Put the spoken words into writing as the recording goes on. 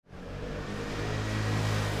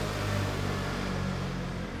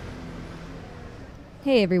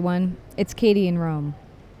Hey everyone, it's Katie in Rome.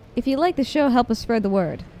 If you like the show, help us spread the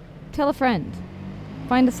word. Tell a friend.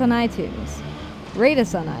 Find us on iTunes. Rate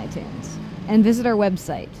us on iTunes. And visit our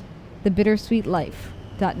website,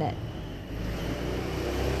 thebittersweetlife.net.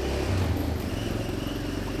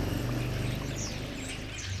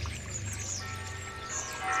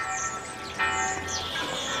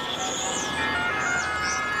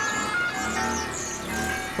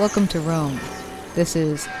 Welcome to Rome. This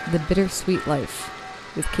is The Bittersweet Life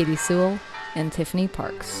with Katie Sewell and Tiffany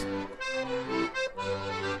Parks.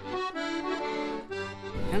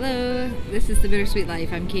 Hello, this is The Bittersweet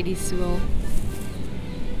Life. I'm Katie Sewell,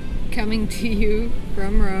 coming to you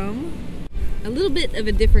from Rome. A little bit of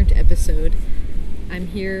a different episode. I'm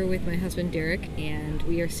here with my husband Derek, and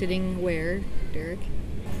we are sitting where, Derek?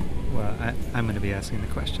 Well, I'm going to be asking the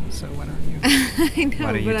questions, so why don't you? I know.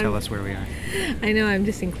 Why don't you tell us where we are? I know, I'm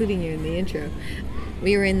just including you in the intro.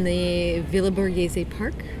 We are in the Villa Borghese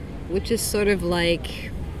Park, which is sort of like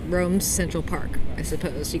Rome's Central Park, I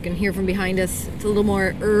suppose. You can hear from behind us. It's a little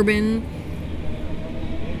more urban.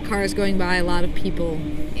 Cars going by, a lot of people,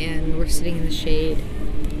 and we're sitting in the shade.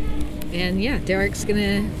 And yeah, Derek's going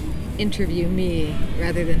to interview me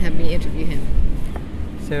rather than have me interview him.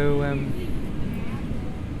 So,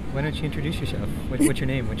 why don't you introduce yourself? What's your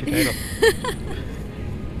name? What's your title?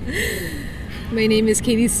 My name is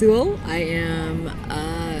Katie Sewell. I am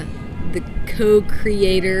the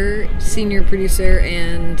co-creator, senior producer,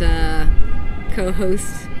 and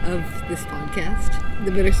co-host of this podcast,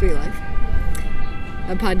 The Bittersweet Life.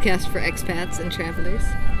 A podcast for expats and travelers.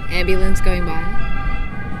 Ambulance going by.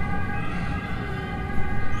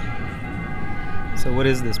 So what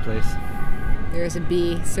is this place? There is a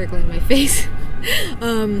bee circling my face.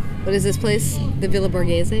 What is this place? The Villa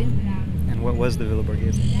Borghese. And what was the Villa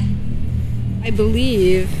Borghese? I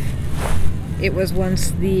believe it was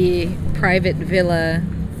once the private villa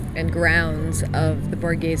and grounds of the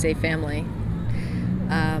Borghese family.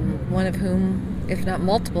 One of whom, if not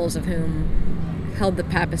multiples of whom, held the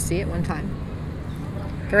papacy at one time.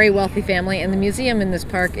 Very wealthy family, and the museum in this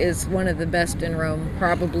park is one of the best in Rome.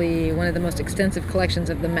 Probably one of the most extensive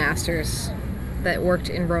collections of the masters that worked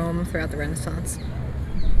in Rome throughout the Renaissance.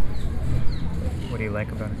 What do you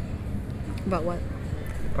like about it? About what?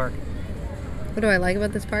 The park. What do I like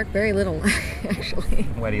about this park? Very little, actually.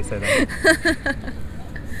 Why do you say that?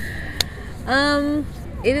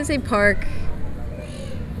 It is a park.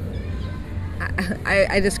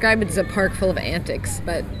 I describe it as a park full of antics,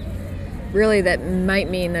 but really that might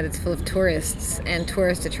mean that it's full of tourists and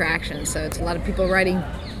tourist attractions. So it's a lot of people riding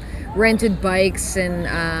rented bikes and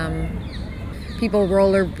people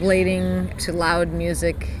rollerblading to loud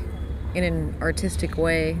music in an artistic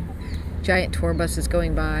way. Giant tour buses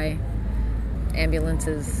going by.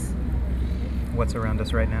 Ambulances. What's around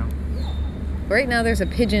us right now? Right now there's a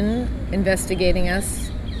pigeon investigating us.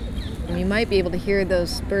 And you might be able to hear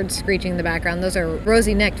those birds screeching in the background. Those are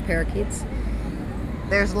rosy-necked parakeets.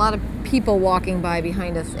 There's a lot of people walking by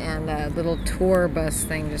behind us, and a little tour bus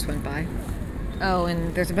thing just went by. Oh,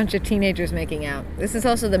 and there's a bunch of teenagers making out. This is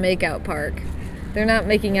also the makeout park. They're not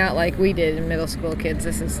making out like we did in middle school, kids.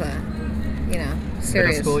 This is,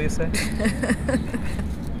 serious. Middle school, you say?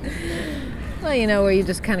 Well, where you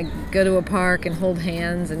just kind of go to a park and hold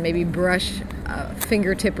hands and maybe brush a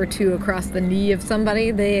fingertip or two across the knee of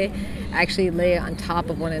somebody. They actually lay on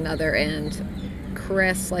top of one another and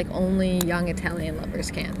caress like only young Italian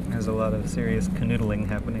lovers can. There's a lot of serious canoodling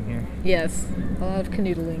happening here. Yes, a lot of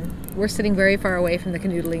canoodling. We're sitting very far away from the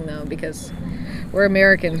canoodling, though, because we're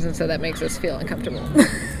Americans, and so that makes us feel uncomfortable.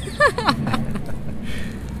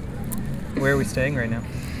 Where are we staying right now?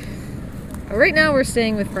 Right now we're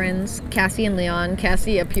staying with friends, Cassie and Leon.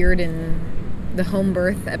 Cassie appeared in the Home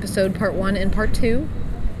Birth episode, part 1 and part 2.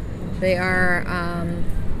 They are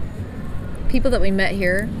people that we met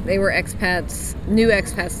here. They were expats, new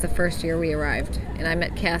expats the first year we arrived. And I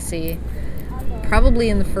met Cassie probably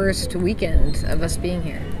in the first weekend of us being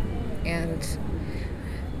here. And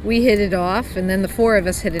we hit it off, and then the 4 of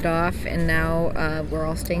us hit it off, and now we're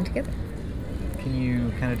all staying together. Can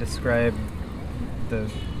you kind of describe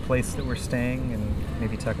the place that we're staying and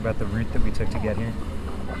maybe talk about the route that we took to get here?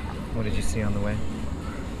 What did you see on the way?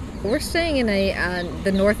 We're staying in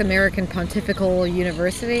the North American Pontifical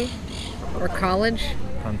University or college.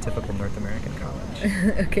 Pontifical North American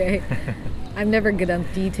College. Okay. I'm never good on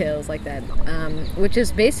details like that. Which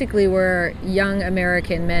is basically where young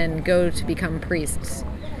American men go to become priests.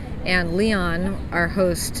 And Leon, our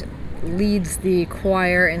host, leads the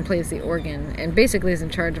choir and plays the organ and basically is in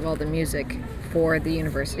charge of all the music for the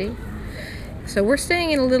university. So we're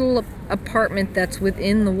staying in a little apartment that's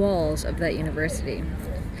within the walls of that university.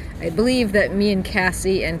 I believe that me and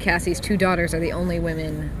Cassie's 2 daughters are the only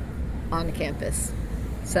women on campus.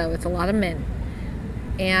 So it's a lot of men.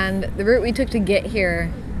 And the route we took to get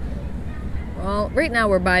here, well, right now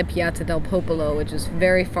we're by Piazza del Popolo, which is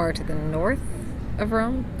very far to the north of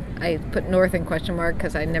Rome. I put north in question mark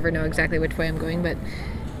because I never know exactly which way I'm going, but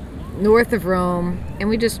north of Rome. And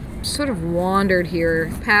we just sort of wandered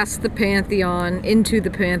here past the Pantheon, into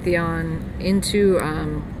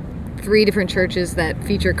 3 different churches that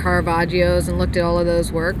feature Caravaggio's, and looked at all of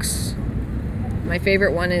those works. My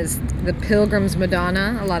favorite one is the Pilgrim's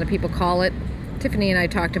Madonna, a lot of people call it. Tiffany and I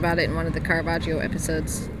talked about it in one of the Caravaggio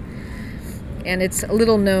episodes. And it's a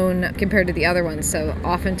little known compared to the other ones, so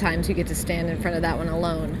oftentimes you get to stand in front of that one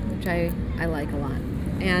alone, which I like a lot.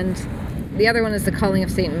 And the other one is the Calling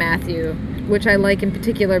of St. Matthew, which I like in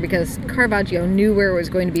particular because Caravaggio knew where it was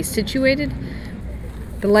going to be situated.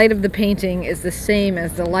 The light of the painting is the same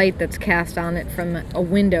as the light that's cast on it from a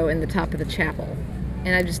window in the top of the chapel.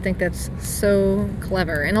 And I just think that's so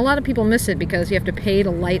clever. And a lot of people miss it because you have to pay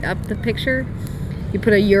to light up the picture. You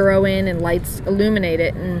put €1 in and lights illuminate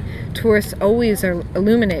it, and tourists always are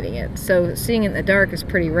illuminating it. So seeing it in the dark is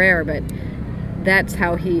pretty rare, but that's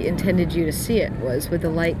how he intended you to see it, was with the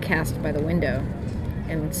light cast by the window.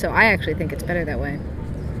 And so I actually think it's better that way.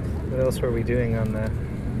 What else were we doing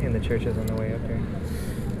in the churches on the way up here?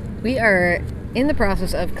 We are in the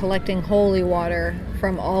process of collecting holy water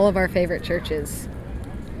from all of our favorite churches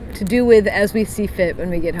to do with as we see fit when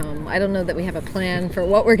we get home. I don't know that we have a plan for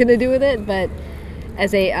what we're going to do with it, but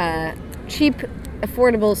as a cheap,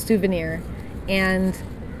 affordable souvenir. And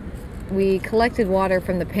we collected water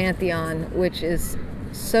from the Pantheon, which is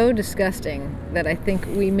so disgusting that I think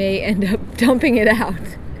we may end up dumping it out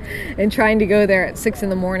and trying to go there at 6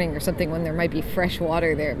 a.m. or something when there might be fresh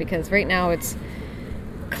water there, because right now it's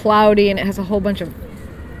cloudy and it has a whole bunch of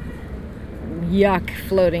yuck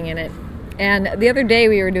floating in it. And the other day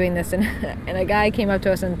we were doing this, and a guy came up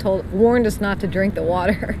to us and warned us not to drink the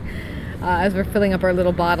water as we're filling up our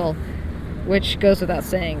little bottle, which goes without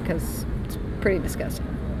saying because it's pretty disgusting.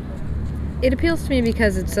 It appeals to me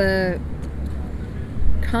because it's a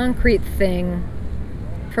concrete thing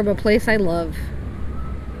from a place I love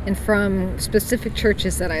and from specific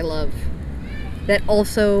churches that I love that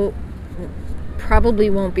also probably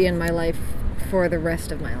won't be in my life for the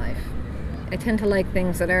rest of my life. I tend to like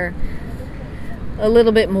things that are a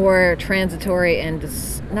little bit more transitory and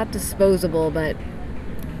not disposable, but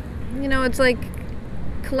it's like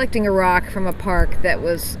collecting a rock from a park that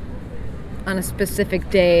was on a specific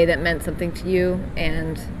day that meant something to you,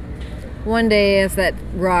 and one day as that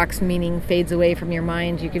rock's meaning fades away from your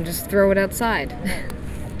mind, you can just throw it outside.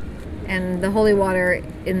 And the holy water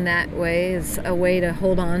in that way is a way to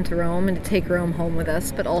hold on to Rome and to take Rome home with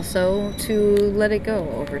us, but also to let it go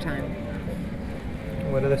over time.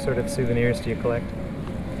 What other sort of souvenirs do you collect?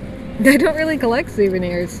 I don't really collect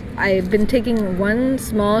souvenirs. I've been taking one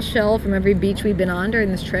small shell from every beach we've been on during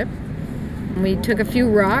this trip. We took a few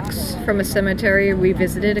rocks from a cemetery we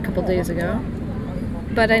visited a couple days ago.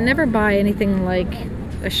 But I never buy anything like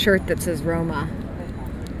a shirt that says Roma.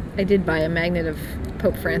 I did buy a magnet of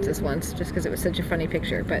Pope Francis once just because it was such a funny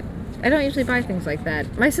picture, but I don't usually buy things like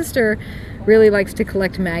that. My sister really likes to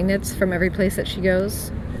collect magnets from every place that she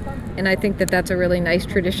goes. And I think that that's a really nice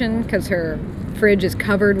tradition because her fridge is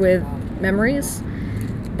covered with memories,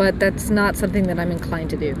 but that's not something that I'm inclined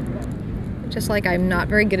to do. Just like I'm not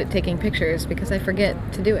very good at taking pictures because I forget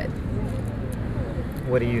to do it.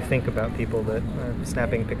 What do you think about people that are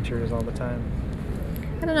snapping pictures all the time?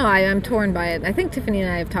 I don't know, I'm torn by it. I think Tiffany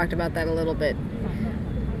and I have talked about that a little bit.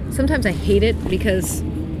 Sometimes I hate it because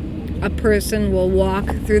a person will walk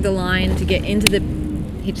through the line to get into the...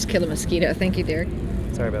 He just killed a mosquito. Thank you, Derek.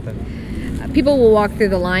 Sorry about that. People will walk through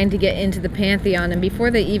the line to get into the Pantheon, and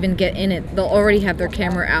before they even get in it, they'll already have their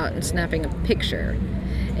camera out and snapping a picture.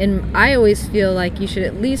 And I always feel like you should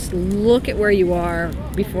at least look at where you are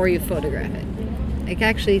before you photograph it. Like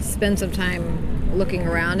actually spend some time looking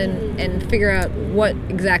around and figure out what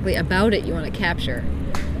exactly about it you want to capture.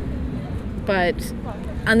 But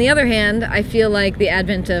on the other hand, I feel like the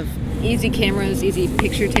advent of easy cameras, easy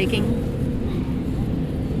picture taking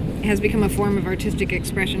has become a form of artistic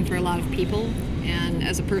expression for a lot of people. And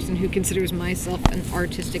as a person who considers myself an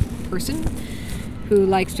artistic person who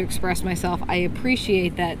likes to express myself, I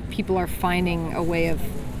appreciate that people are finding a way of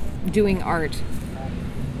doing art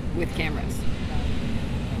with cameras.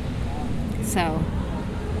 So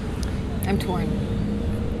I'm torn.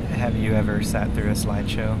 Have you ever sat through a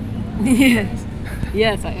slideshow?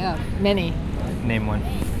 Yes, I have. Many. Name one.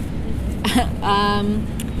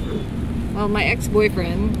 Well, my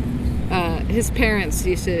ex-boyfriend his parents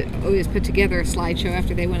used to always put together a slideshow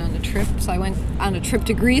after they went on a trip. So I went on a trip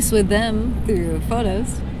to Greece with them through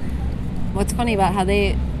photos. What's funny about how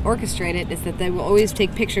they orchestrate it is that they will always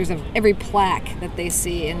take pictures of every plaque that they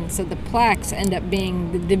see. And so the plaques end up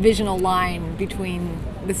being the divisional line between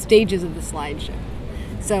the stages of the slideshow.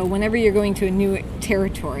 So whenever you're going to a new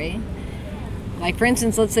territory, like for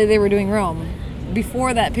instance, let's say they were doing Rome,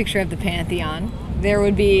 before that picture of the Pantheon, there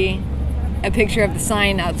would be a picture of the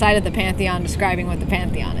sign outside of the Pantheon describing what the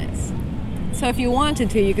Pantheon is. So if you wanted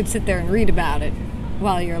to, you could sit there and read about it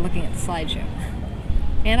while you're looking at the slideshow.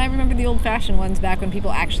 And I remember the old-fashioned ones back when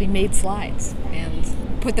people actually made slides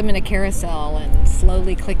and put them in a carousel and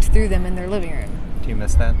slowly clicked through them in their living room. Do you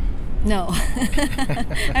miss that? No.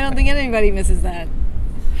 I don't think anybody misses that.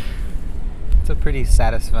 It's a pretty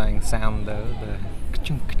satisfying sound, though, the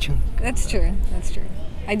ka-chunk, ka-chunk. That's true.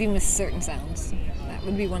 I do miss certain sounds. That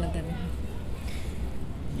would be one of them.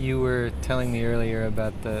 You were telling me earlier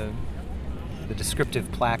about the descriptive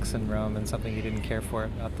plaques in Rome and something you didn't care for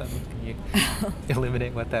about them. Can you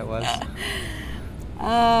illuminate what that was?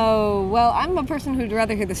 Oh, well, I'm a person who'd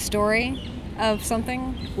rather hear the story of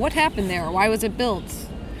something. What happened there? Why was it built?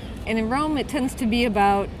 And in Rome, it tends to be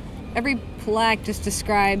about every plaque just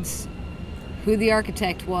describes who the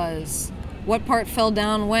architect was, what part fell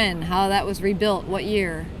down when, how that was rebuilt, what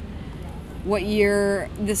year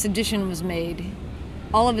this addition was made.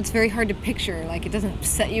 All of it's very hard to picture. Like, it doesn't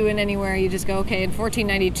set you in anywhere. You just go, okay, in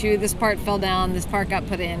 1492, this part fell down, this part got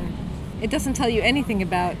put in. It doesn't tell you anything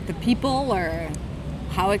about the people or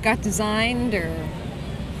how it got designed or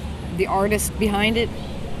the artist behind it.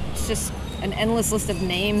 It's just an endless list of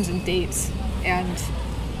names and dates. And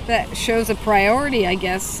that shows a priority, I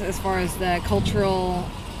guess, as far as the cultural,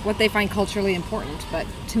 what they find culturally important. But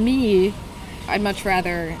to me, I'd much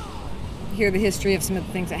rather hear the history of some of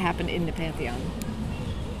the things that happened in the Pantheon.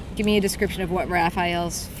 Give me a description of what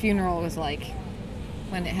Raphael's funeral was like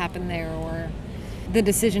when it happened there, or the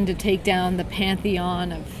decision to take down the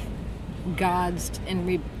pantheon of gods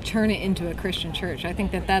and turn it into a Christian church. I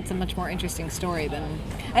think that that's a much more interesting story than...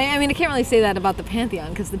 I mean, I can't really say that about the Pantheon,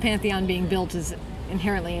 because the Pantheon being built is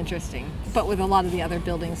inherently interesting. But with a lot of the other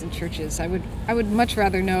buildings and churches, I would much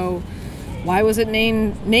rather know why was it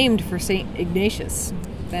named for St. Ignatius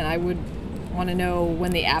than I would want to know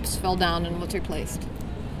when the apse fell down and was replaced.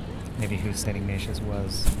 Maybe who St. Ignatius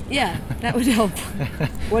was. Yeah, that would help.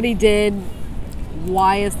 What he did,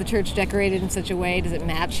 why is the church decorated in such a way? Does it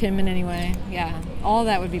match him in any way? Yeah, all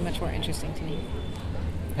that would be much more interesting to me.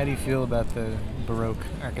 How do you feel about the Baroque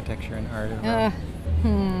architecture and art of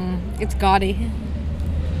Rome? It's gaudy.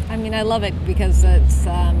 I mean, I love it because it's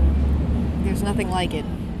there's nothing like it,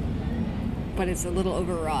 but it's a little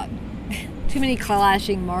overwrought. Too many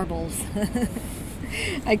clashing marbles.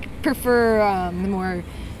 I prefer the more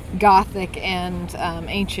Gothic and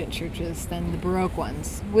ancient churches than the Baroque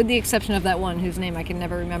ones, with the exception of that one whose name I can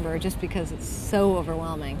never remember just because it's so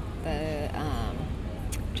overwhelming. The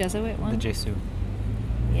Jesuit one? The Jesu.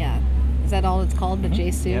 Yeah. Is that all it's called? The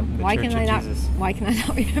Jesu? Yep, the Why Church can of I not? Jesus. Why can I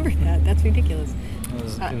not remember that? That's ridiculous. It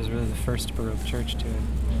was really the first Baroque church to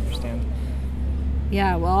understand.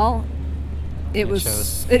 Yeah, well, it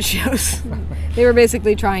shows. It shows. They were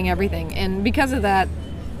basically trying everything, and because of that,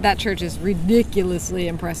 that church is ridiculously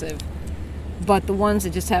impressive. But the ones that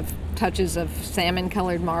just have touches of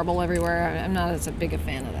salmon-colored marble everywhere, I'm not as big a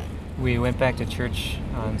fan of that. We went back to church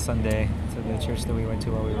on Sunday, to the church that we went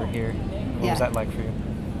to while we were here. What was that like for you?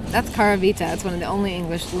 That's Caravita. It's one of the only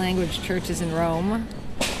English language churches in Rome.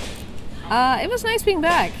 It was nice being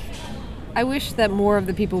back. I wish that more of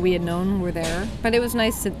the people we had known were there, but it was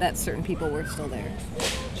nice that certain people were still there.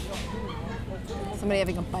 Somebody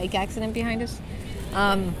having a bike accident behind us.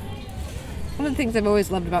 One of the things I've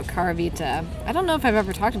always loved about Caravita, I don't know if I've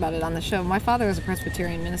ever talked about it on the show. My father was a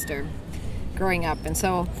Presbyterian minister growing up, and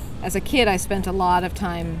so as a kid I spent a lot of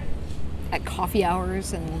time at coffee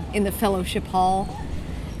hours and in the fellowship hall.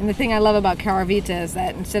 And the thing I love about Caravita is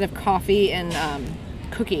that instead of coffee and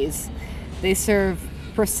cookies, they serve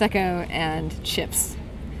Prosecco and chips.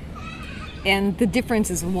 And the difference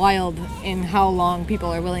is wild in how long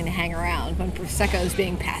people are willing to hang around when Prosecco is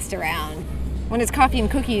being passed around. When it's coffee and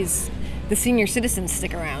cookies, the senior citizens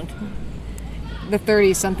stick around. The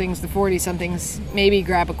 30-somethings, the 40-somethings maybe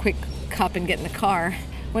grab a quick cup and get in the car.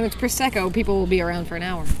 When it's Prosecco, people will be around for an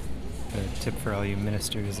hour. A tip for all you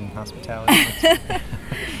ministers in hospitality.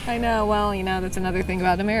 I know. Well, that's another thing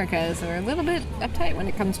about America is they're a little bit uptight when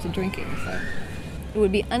it comes to drinking. So it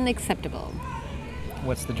would be unacceptable.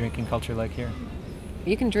 What's the drinking culture like here?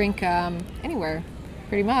 You can drink anywhere,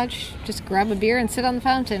 pretty much. Just grab a beer and sit on the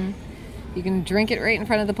fountain. You can drink it right in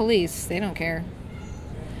front of the police. They don't care.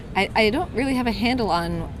 I don't really have a handle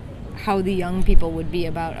on how the young people would be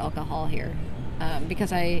about alcohol here,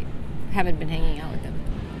 because I haven't been hanging out with them.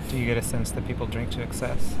 Do you get a sense that people drink to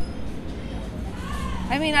excess?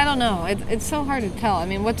 I mean, I don't know. It's so hard to tell. I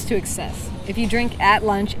mean, what's to excess? If you drink at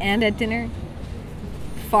lunch and at dinner,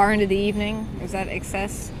 far into the evening, is that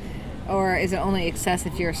excess? Or is it only excess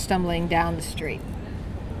if you're stumbling down the street?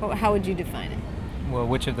 How would you define it? Well,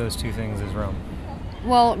 which of those two things is Rome?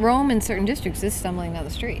 Well, Rome in certain districts is stumbling down the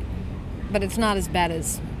street. But it's not as bad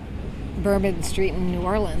as Bourbon Street in New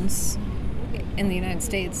Orleans in the United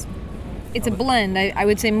States. It's a blend. I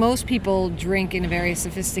would say most people drink in a very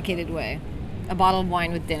sophisticated way. A bottle of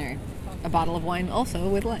wine with dinner. A bottle of wine also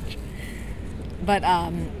with lunch. But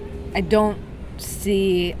I don't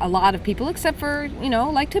see a lot of people, except for,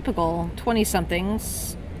 like typical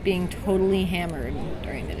 20-somethings, being totally hammered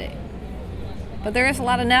during the day. But there is a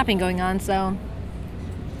lot of napping going on, so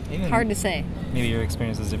hard to say. Maybe your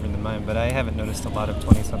experience is different than mine, but I haven't noticed a lot of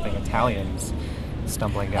 20-something Italians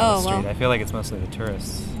stumbling down the street. Well, I feel like it's mostly the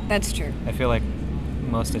tourists. That's true. I feel like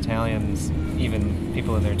most Italians, even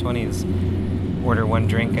people in their 20s, order one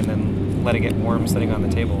drink and then let it get warm sitting on the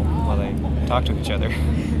table while they talk to each other.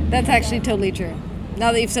 That's actually totally true.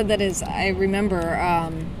 Now that you've said that, I remember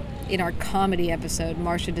in our comedy episode,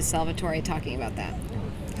 Marcia De Salvatore talking about that.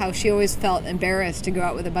 How she always felt embarrassed to go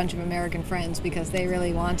out with a bunch of American friends because they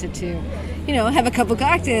really wanted to, have a couple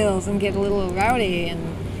cocktails and get a little rowdy,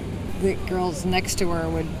 and the girls next to her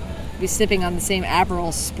would be sipping on the same Aperol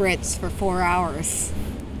Spritz for 4 hours.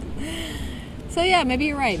 So yeah, maybe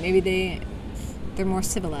you're right. Maybe they're more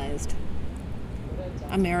civilized.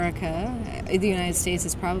 America, the United States,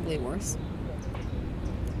 is probably worse.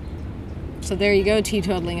 So there you go,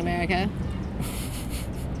 teetotaling America.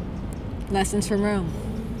 Lessons from Rome.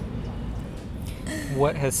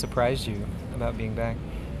 What has surprised you about being back?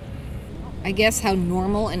 I guess how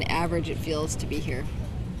normal and average it feels to be here.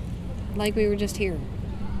 Like we were just here.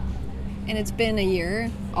 And it's been a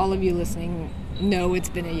year. All of you listening know it's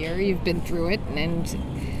been a year. You've been through it, and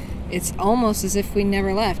it's almost as if we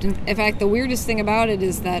never left. And in fact, the weirdest thing about it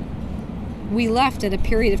is that we left at a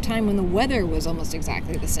period of time when the weather was almost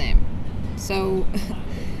exactly the same. So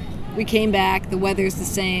we came back, the weather's the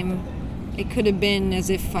same. It could have been as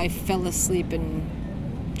if I fell asleep and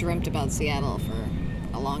dreamt about Seattle for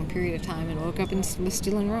a long period of time and woke up and was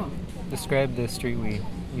still in Rome. Describe the street we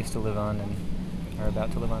used to live on and are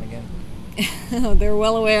about to live on again. They're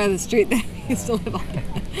well aware of the street that we used to live on.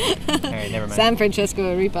 All right, never mind. San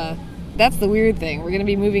Francesco Ripa. That's the weird thing. We're going to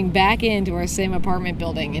be moving back into our same apartment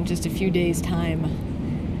building in just a few days'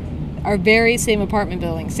 time. Our very same apartment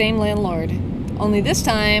building, same landlord. Only this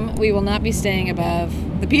time, we will not be staying above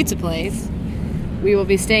the pizza place. We will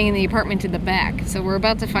be staying in the apartment in the back. So we're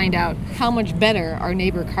about to find out how much better our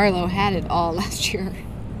neighbor Carlo had it all last year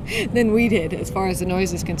than we did as far as the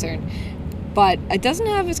noise is concerned. But it doesn't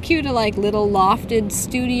have as cute a little lofted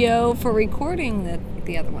studio for recording that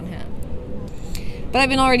the other one had. But I've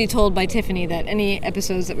been already told by Tiffany that any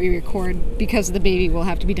episodes that we record because of the baby will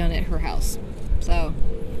have to be done at her house. So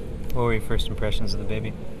what were your first impressions of the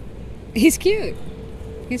baby? He's cute.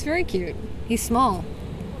 He's very cute. He's small.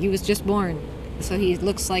 He was just born, so he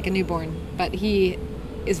looks like a newborn. But he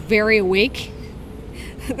is very awake.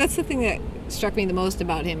 That's the thing that struck me the most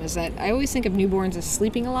about him, is that I always think of newborns as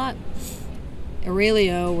sleeping a lot.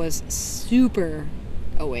 Aurelio was super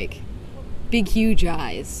awake. Big, huge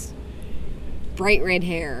eyes. Bright red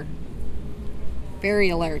hair. Very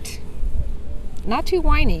alert. Not too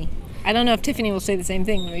whiny. I don't know if Tiffany will say the same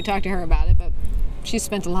thing when we talk to her about it, but she's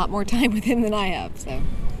spent a lot more time with him than I have, so.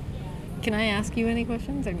 Can I ask you any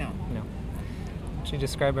questions, or no? No. Should you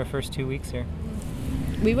describe our first 2 weeks here?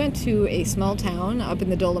 We went to a small town up in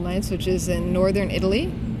the Dolomites, which is in northern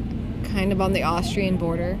Italy, kind of on the Austrian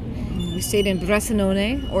border. We stayed in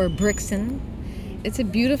Bressanone, or Brixen. It's a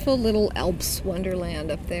beautiful little Alps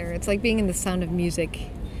wonderland up there. It's like being in the Sound of Music.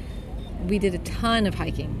 We did a ton of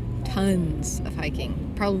hiking. Tons of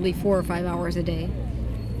hiking. Probably 4 or 5 hours a day.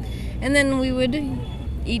 And then we would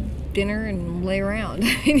eat dinner and lay around.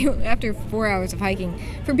 After 4 hours of hiking,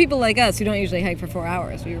 for people like us who don't usually hike for 4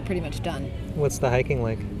 hours, we were pretty much done. What's the hiking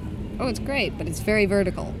like? Oh, it's great, but it's very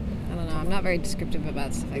vertical. I don't know, I'm not very descriptive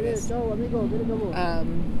about stuff like this.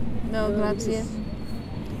 No, grazie.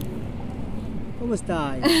 Come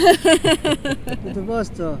stai? Tutto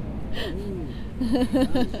posto?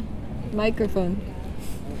 Microphone.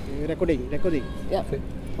 Recording. Yep.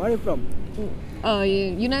 Where are you from? Oh,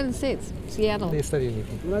 United States, Seattle.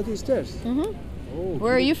 United States. Mm-hmm. Oh,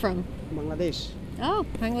 Where are you from? Bangladesh. Oh,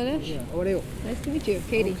 Bangladesh. Yeah. How are you? Nice to meet you,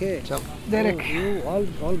 Katie. Okay. Ciao. Derek. You all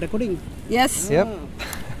recording? Yes. Yep.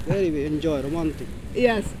 Very enjoy, romantic.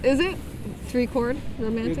 Yes. Is it 3-chord You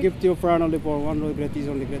romantic? give to your friend only for 1 rupee gratis,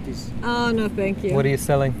 only gratis. Oh, no, thank you. What are you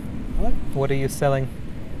selling? What? What are you selling?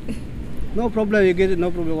 No problem, you get it, no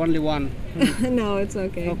problem, only one. No, it's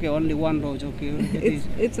okay. Okay, only one rose, okay. Only gratis.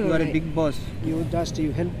 It's You are alright. a big boss. You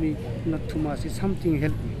help me, not too much. It's something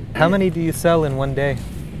help me. How many do you sell in one day?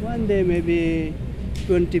 One day maybe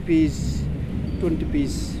 20 piece, 20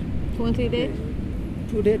 piece. 20 days?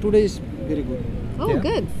 Today is very good. Oh, Yeah.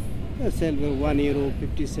 good. I sell for €1,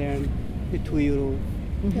 50 cents, €2.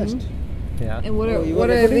 Just. Yeah. And what Oh, are, you what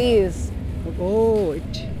are are recording? these? Oh,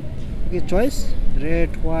 it. Okay, choice.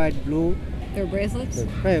 Red, white, blue. They're bracelets?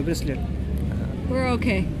 Hey, bracelet. We're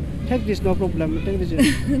okay. Take this, no problem. Take this.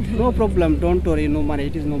 No problem. Don't worry. No money.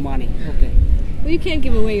 It is no money. Okay. Well, you can't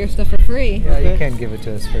give away your stuff for free. Yeah, you Okay. can give it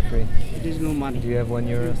to us for free. It is no Do money. you have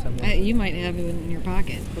 €1 something? You might have it in your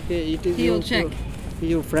pocket. Okay. It is He'll your, check.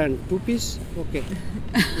 your friend. 2 piece. Okay.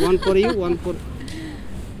 One for you. One for.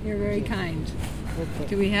 You're very kind. Okay.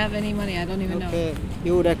 Do we have any money? I don't even know. Okay.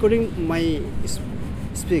 You recording my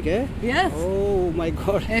speak, eh? Yes. Oh my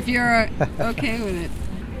God. If you're okay with it.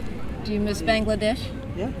 Do you miss Bangladesh?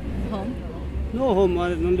 Yeah. Home? No home.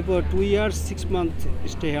 Only for 2 years, 6 months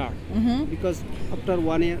stay here. Mm-hmm. Because after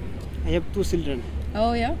 1 year, I have 2 children.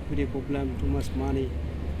 Oh, yeah? Very problem. Too much money.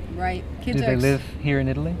 Right. Do Kids they are... live here in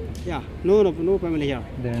Italy? Yeah. No family here.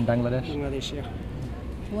 They're in Bangladesh? Bangladesh. Yeah.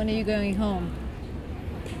 When are you going home?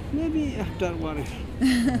 Maybe after 1 year.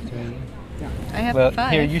 Yeah. I have Well,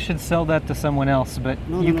 5. here, you should sell that to someone else, but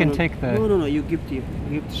No, you no, can no. take the... No. You give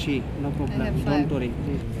she. No problem. have Don't 5. worry.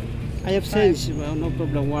 Please. I have sense. Well, no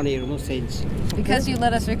problem. 1 year. No sense. Because you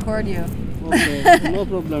let us record you. Okay. No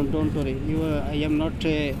problem. Don't worry. I am not.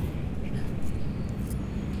 1,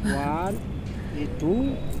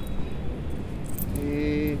 2,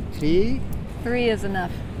 3. 3 is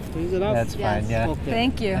enough. Is enough? That's fine, Yes. yeah. Okay.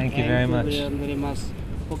 Thank you. Thank you very much. Very much.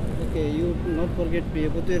 Okay. You not forget me.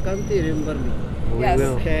 But you can't remember me. We Yes.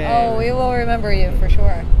 will. Okay. Oh, we will remember you for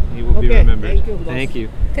sure. You will be Okay, remembered. thank you, boss. Thank you.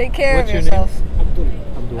 Take care What's of your yourself. Abdul.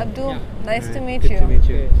 Abdul. Abdul, Yeah. nice to Alright, meet good you. to meet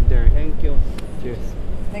you. Derek. Thank you. Cheers.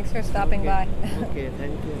 Thanks for stopping Okay. by. Okay.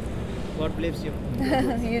 Thank you. God bless you.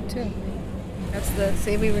 You too. That's the...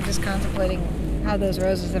 See, we were just contemplating how those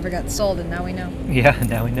roses ever got sold, and now we know. Yeah,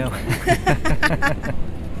 now we know.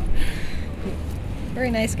 Very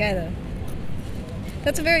nice guy, though.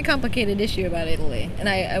 That's a very complicated issue about Italy, and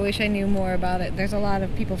I wish I knew more about it. There's a lot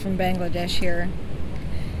of people from Bangladesh here,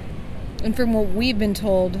 and from what we've been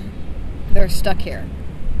told, they're stuck here,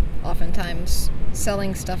 oftentimes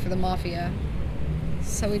selling stuff for the mafia.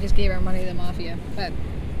 So we just gave our money to the mafia, but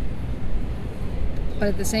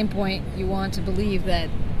at the same point, you want to believe that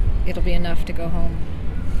it'll be enough to go home.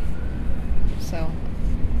 So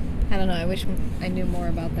I don't know. I wish I knew more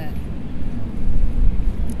about that.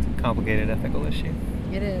 Complicated ethical issue.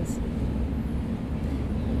 It is.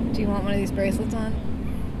 Do you want one of these bracelets on?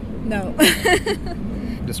 No.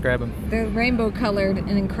 Describe them. They're rainbow colored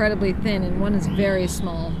and incredibly thin, and one is very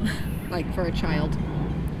small, like for a child.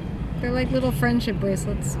 They're like little friendship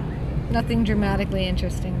bracelets. Nothing dramatically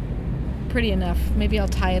interesting. Pretty enough. Maybe I'll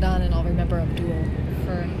tie it on and I'll remember Abdul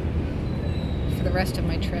for the rest of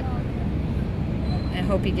my trip. I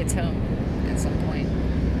hope he gets home at some point.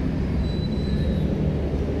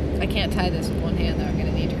 I can't tie this with one hand, though. I'm going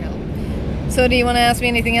to need your help. So, do you want to ask me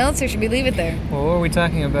anything else, or should we leave it there? Well, what were we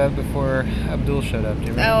talking about before Abdul showed up? Do you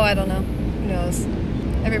remember? Oh, I don't know. Who knows?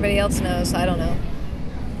 Everybody else knows. I don't know.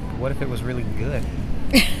 What if it was really good?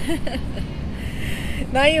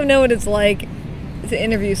 Now you know what it's like to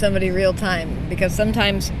interview somebody real time, because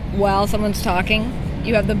sometimes while someone's talking,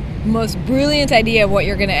 you have the most brilliant idea of what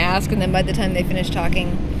you're going to ask, and then by the time they finish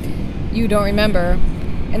talking, you don't remember.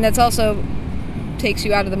 And that's also takes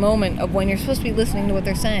you out of the moment of when you're supposed to be listening to what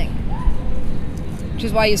they're saying. Which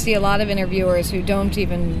is why you see a lot of interviewers who don't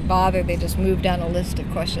even bother. They just move down a list of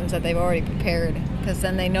questions that they've already prepared, because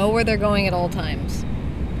then they know where they're going at all times.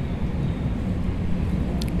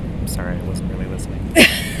 I'm sorry, I wasn't really listening.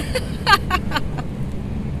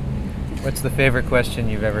 What's the favorite question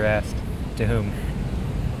you've ever asked? To whom?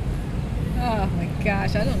 Oh my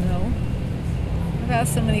gosh, I don't know. I've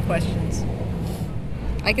asked so many questions.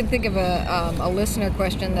 I can think of a listener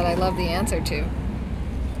question that I love the answer to,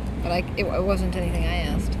 but it wasn't anything I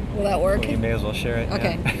asked. Will that work? Well, you may as well share it.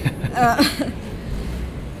 Okay. Yeah.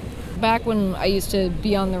 Back when I used to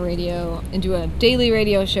be on the radio and do a daily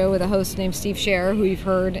radio show with a host named Steve Scher, who you've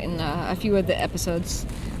heard in a few of the episodes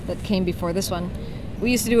that came before this one, we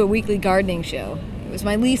used to do a weekly gardening show. It was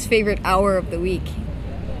my least favorite hour of the week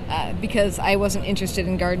because I wasn't interested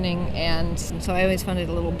in gardening, and so I always found it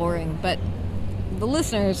a little boring. But the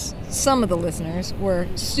listeners, some of the listeners, were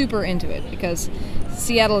super into it because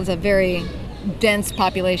Seattle is a very dense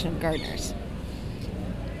population of gardeners.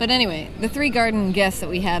 But anyway, the 3 garden guests that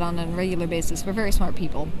we had on a regular basis were very smart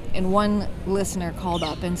people. And one listener called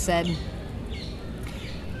up and said,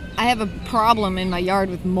 I have a problem in my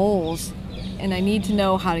yard with moles, and I need to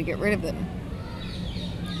know how to get rid of them.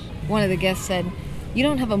 One of the guests said, you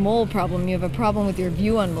don't have a mole problem, you have a problem with your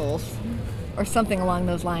view on moles, or something along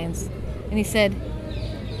those lines. And he said,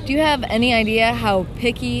 do you have any idea how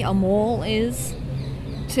picky a mole is?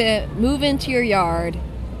 To move into your yard,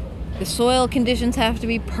 the soil conditions have to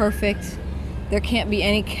be perfect. There can't be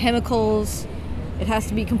any chemicals. It has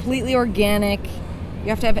to be completely organic. You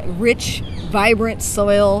have to have rich, vibrant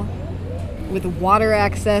soil with water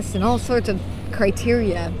access and all sorts of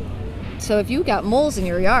criteria. So if you got moles in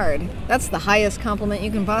your yard, that's the highest compliment you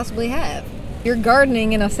can possibly have. You're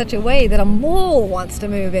gardening in such a way that a mole wants to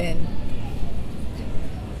move in.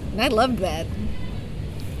 And I loved that.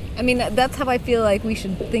 I mean, that's how I feel like we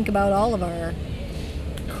should think about all of our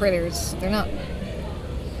critters. They're not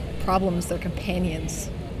problems, they're companions.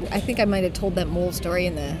 I think I might have told that mole story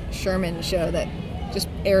in the Sherman show that just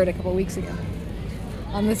aired a couple weeks ago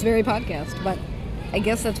on this very podcast, but I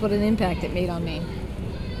guess that's what an impact it made on me.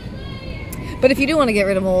 But if you do want to get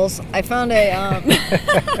rid of moles, I found a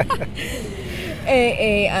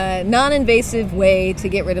non-invasive way to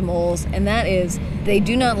get rid of moles, and that is they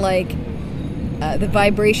do not like the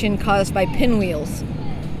vibration caused by pinwheels.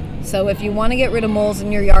 So if you want to get rid of moles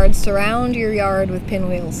in your yard, surround your yard with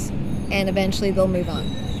pinwheels, and eventually they'll move on.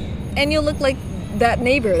 And you'll look like that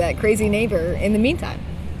neighbor, that crazy neighbor, in the meantime.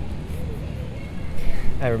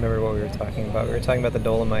 I remember what we were talking about. We were talking about the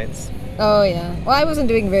Dolomites. Oh, yeah. Well, I wasn't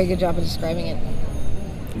doing a very good job of describing it.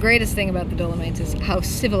 The greatest thing about the Dolomites is how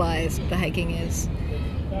civilized the hiking is.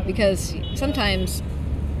 Because sometimes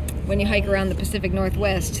when you hike around the Pacific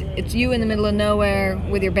Northwest, it's you in the middle of nowhere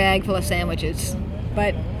with your bag full of sandwiches.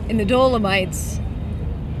 But in the Dolomites,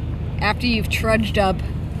 after you've trudged up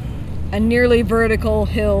a nearly vertical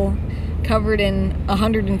hill covered in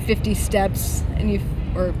 150 steps,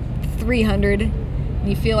 or 300, and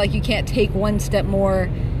you feel like you can't take one step more,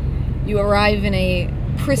 you arrive in a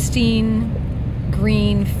pristine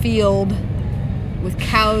green field with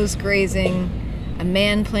cows grazing, a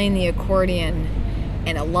man playing the accordion,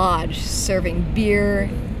 and a lodge serving beer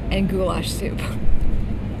and goulash soup.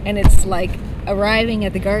 And it's like arriving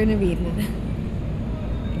at the Garden of Eden.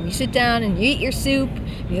 And you sit down and you eat your soup,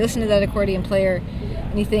 and you listen to that accordion player,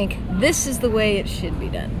 and you think, this is the way it should be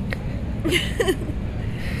done.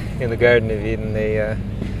 In the Garden of Eden, they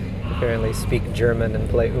apparently speak German and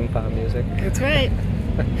play oompa music. That's right.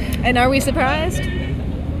 And are we surprised?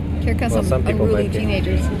 Here comes some people unruly might be.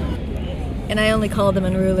 teenagers. And I only call them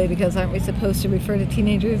unruly because aren't we supposed to refer to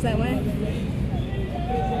teenagers that way?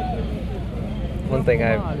 One thing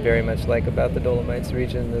I very much like about the Dolomites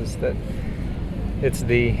region is that it's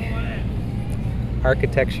the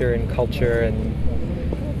architecture and culture and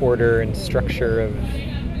order and structure of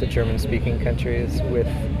the German-speaking countries with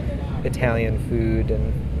Italian food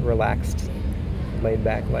and relaxed,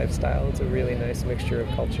 laid-back lifestyle. It's a really nice mixture of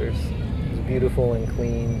cultures. It's beautiful and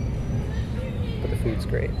clean, but the food's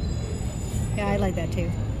great. Yeah, I like that too.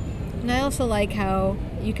 And I also like how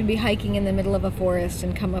you can be hiking in the middle of a forest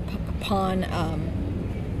and come upon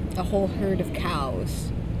a whole herd of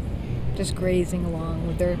cows just grazing along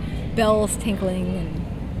with their bells tinkling,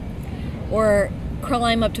 or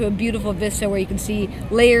climb up to a beautiful vista where you can see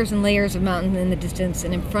layers and layers of mountain in the distance,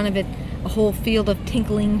 and in front of it a whole field of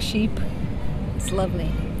tinkling sheep. It's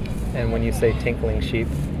lovely. And when you say tinkling sheep,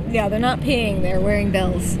 yeah, they're not peeing, they're wearing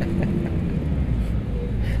bells.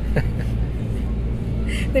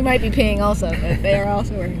 They might be peeing also, but they are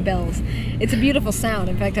also wearing bells. It's a beautiful sound.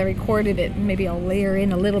 In fact, I recorded it. Maybe I'll layer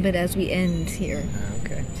in a little bit as we end here.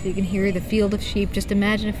 okay. So you can hear the field of sheep. Just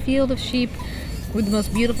imagine a field of sheep with the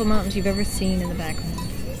most beautiful mountains you've ever seen in the background.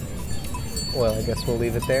 Well, I guess we'll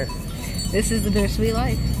leave it there. This is The Bittersweet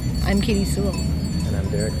Life. I'm Katie Sewell. And I'm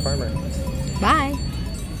Derek Farmer. Bye.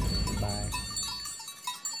 Bye.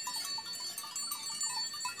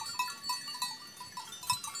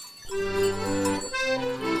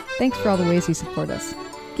 Thanks for all the ways you support us.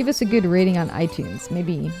 Give us a good rating on iTunes,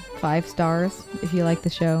 maybe 5 stars if you like the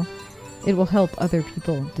show. It will help other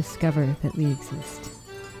people discover that we exist.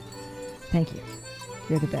 Thank you.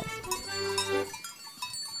 You're the best.